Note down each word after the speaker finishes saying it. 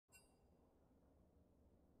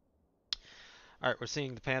Alright, we're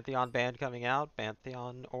seeing the Pantheon band coming out.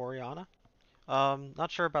 Pantheon Oriana. Not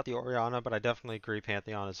sure about the Oriana, but I definitely agree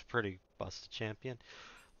Pantheon is a pretty busted champion.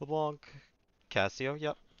 LeBlanc, Cassio,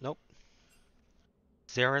 yep, nope.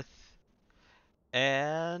 Xerath,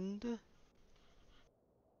 and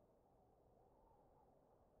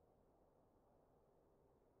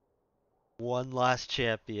one last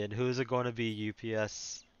champion. Who's it going to be,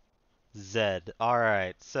 UPS? Zed.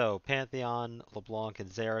 Alright, so Pantheon, LeBlanc, and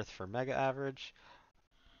Xerath for Mega Average.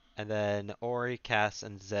 And then Ori, Cass,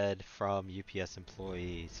 and Zed from UPS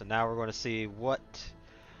Employee. So now we're going to see what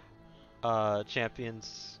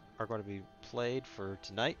champions are going to be played for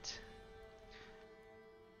tonight.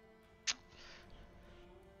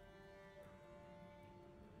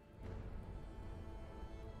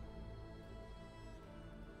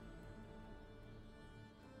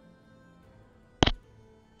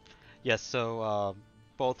 Yes, so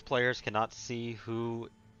both players cannot see who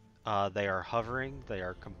they are hovering. They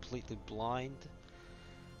are completely blind,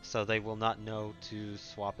 so they will not know to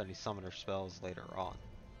swap any summoner spells later on.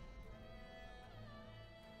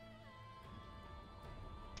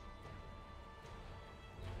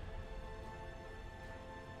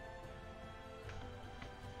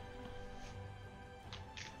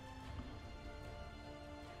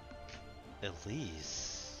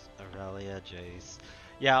 Elise, Aurelia, Jace.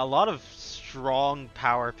 Yeah, a lot of strong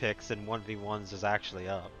power picks in 1v1s is actually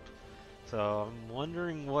up. So I'm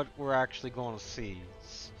wondering what we're actually going to see.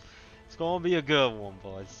 It's going to be a good one,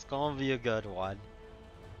 boys. It's going to be a good one.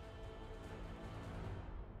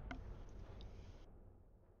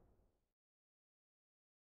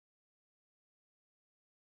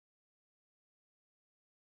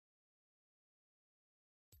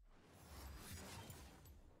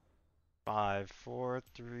 5, 4,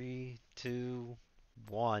 3, 2,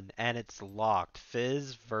 1, and it's locked.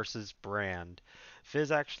 Fizz versus Brand.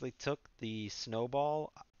 Fizz actually took the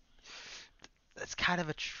snowball. It's kind of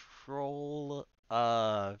a troll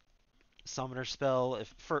summoner spell. If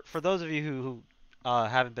for those of you who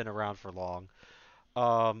haven't been around for long,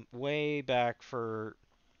 way back for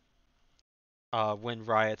when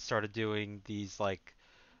Riot started doing these like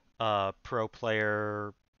pro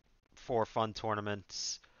player for fun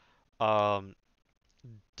tournaments. Um,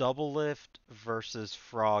 Doublelift versus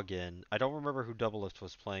Froggen. I don't remember who Doublelift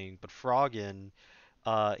was playing, but Froggen,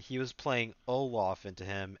 he was playing Olaf into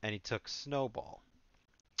him, and he took Snowball.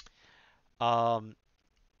 Um,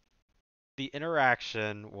 the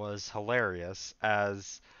interaction was hilarious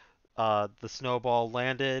as the snowball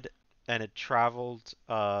landed and it traveled,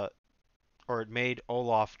 or it made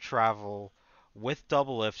Olaf travel with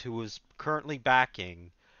Doublelift, who was currently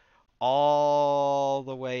backing, all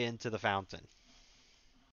the way into the fountain.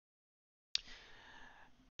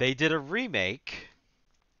 They did a remake.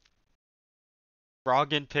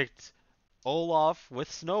 Froggen picked Olaf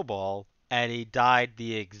with Snowball, and he died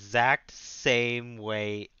the exact same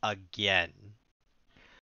way again.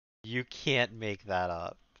 You can't make that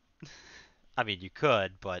up. I mean, you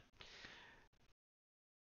could, but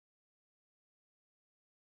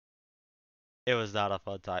it was not a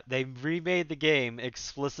fun time. They remade the game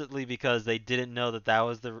explicitly because they didn't know that that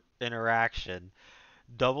was the interaction.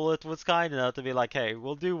 Double It was kind enough to be like, hey,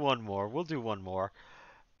 we'll do one more. We'll do one more.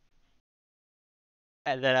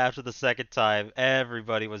 And then after the second time,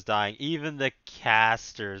 everybody was dying. Even the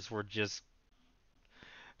casters were just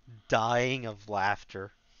dying of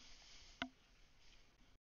laughter.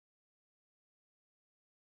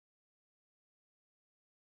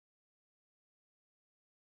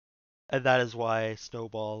 And that is why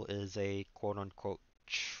Snowball is a quote unquote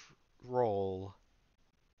troll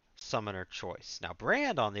summoner choice. Now,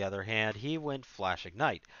 Brand, on the other hand, he went Flash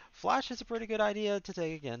Ignite. Flash is a pretty good idea to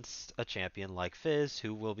take against a champion like Fizz,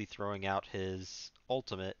 who will be throwing out his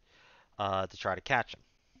ultimate to try to catch him.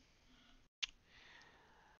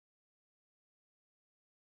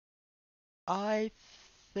 I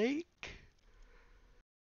think.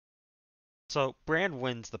 So, Brand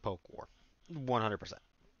wins the poke war 100%.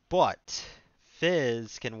 But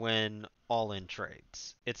Fizz can win all-in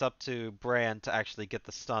trades. It's up to Brand to actually get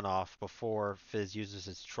the stun off before Fizz uses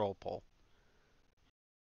his troll pull.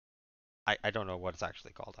 I don't know what it's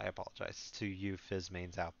actually called. I apologize to you Fizz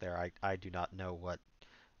mains out there. I do not know what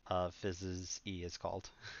Fizz's E is called.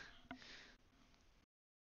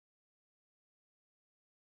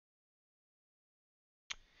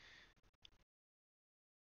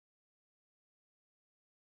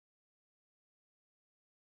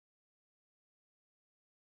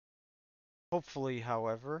 Hopefully,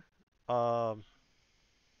 however, um,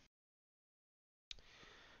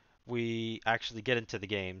 we actually get into the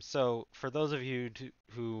game. So, for those of you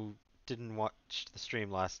who didn't watch the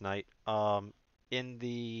stream last night, in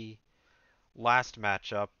the last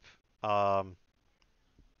matchup, um,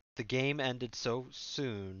 the game ended so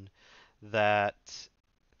soon that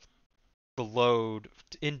the load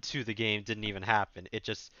into the game didn't even happen. It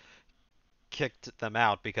just kicked them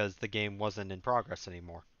out because the game wasn't in progress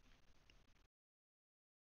anymore.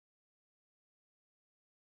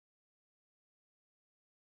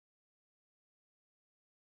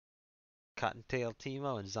 Cottontail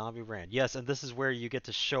Timo and Zombie Brand. Yes, and this is where you get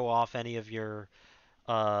to show off any of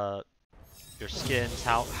uh your skins,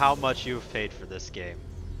 how much you've paid for this game.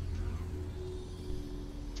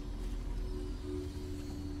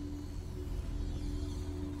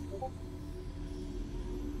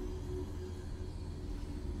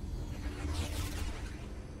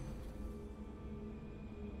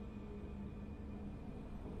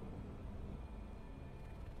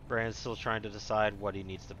 Brand's still trying to decide what he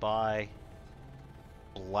needs to buy.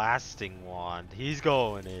 Blasting Wand. He's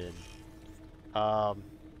going in. Um,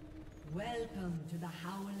 Welcome to the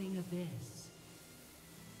Howling Abyss.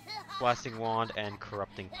 Blasting Wand and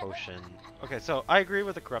Corrupting Potion. Okay, so I agree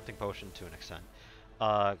with the Corrupting Potion to an extent.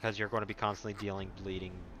 Because you're going to be constantly dealing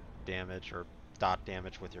bleeding damage or dot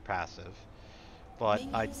damage with your passive. But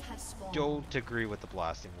I don't agree with the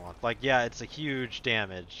Blasting Wand. Like, yeah, it's a huge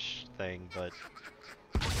damage thing, but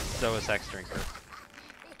so is Hex Drinker.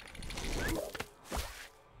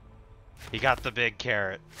 He got the big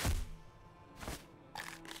carrot.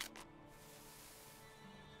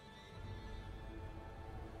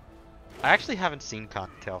 I actually haven't seen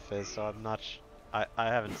Cocktail Fizz, so I'm not I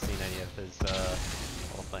haven't seen any of his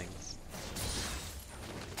little things.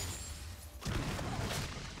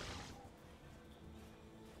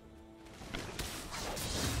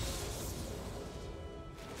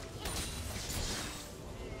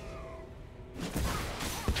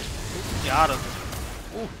 Ooh, got him.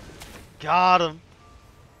 Ooh, got him.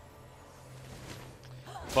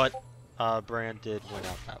 But Brand did win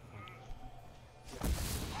out that one.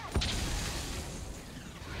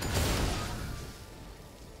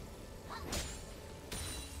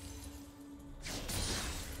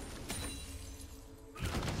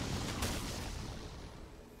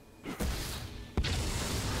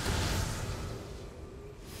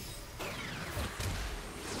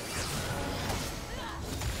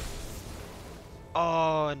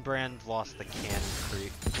 Oh, and Brand lost the cannon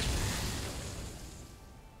creep.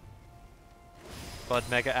 But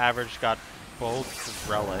Mega Average got both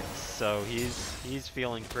relics, so he's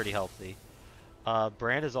feeling pretty healthy.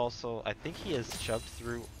 Brand is also, I think he has shoved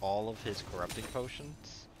through all of his corrupting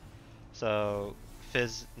potions. So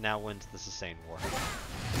Fizz now wins the Sustain War.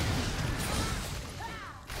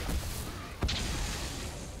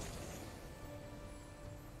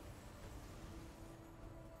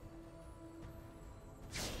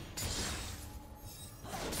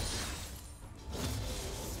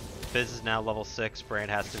 Fizz is now level 6, Brand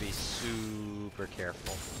has to be super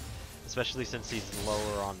careful. Especially since he's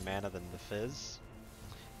lower on mana than the Fizz.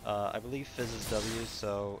 I believe Fizz is W,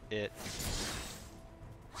 so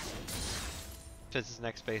Fizz's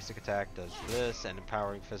next basic attack does this, and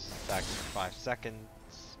empowering Fizz's attack for 5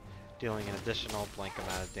 seconds, dealing an additional blank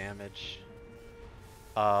amount of damage.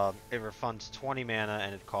 It refunds 20 mana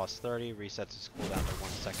and it costs 30, resets its cooldown to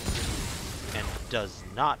 1 second, and does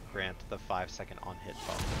not grant the 5-second on-hit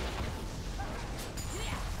buff.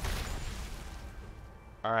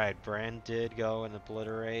 Alright, Brand did go and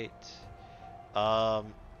obliterate.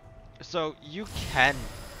 So you can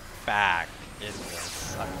back in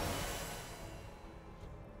this.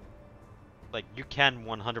 Like, you can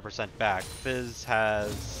 100% back. Fizz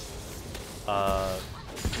has,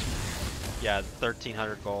 yeah,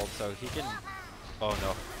 1,300 gold, so he can... Oh,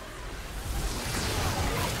 no.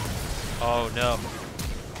 Oh, no.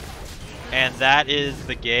 And that is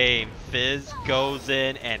the game. Fizz goes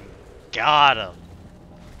in and got him.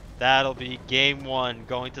 That'll be game 1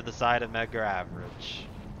 going to the side of Mega Average.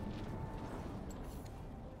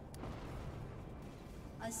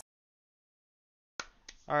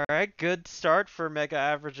 Alright, good start for Mega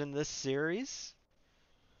Average in this series.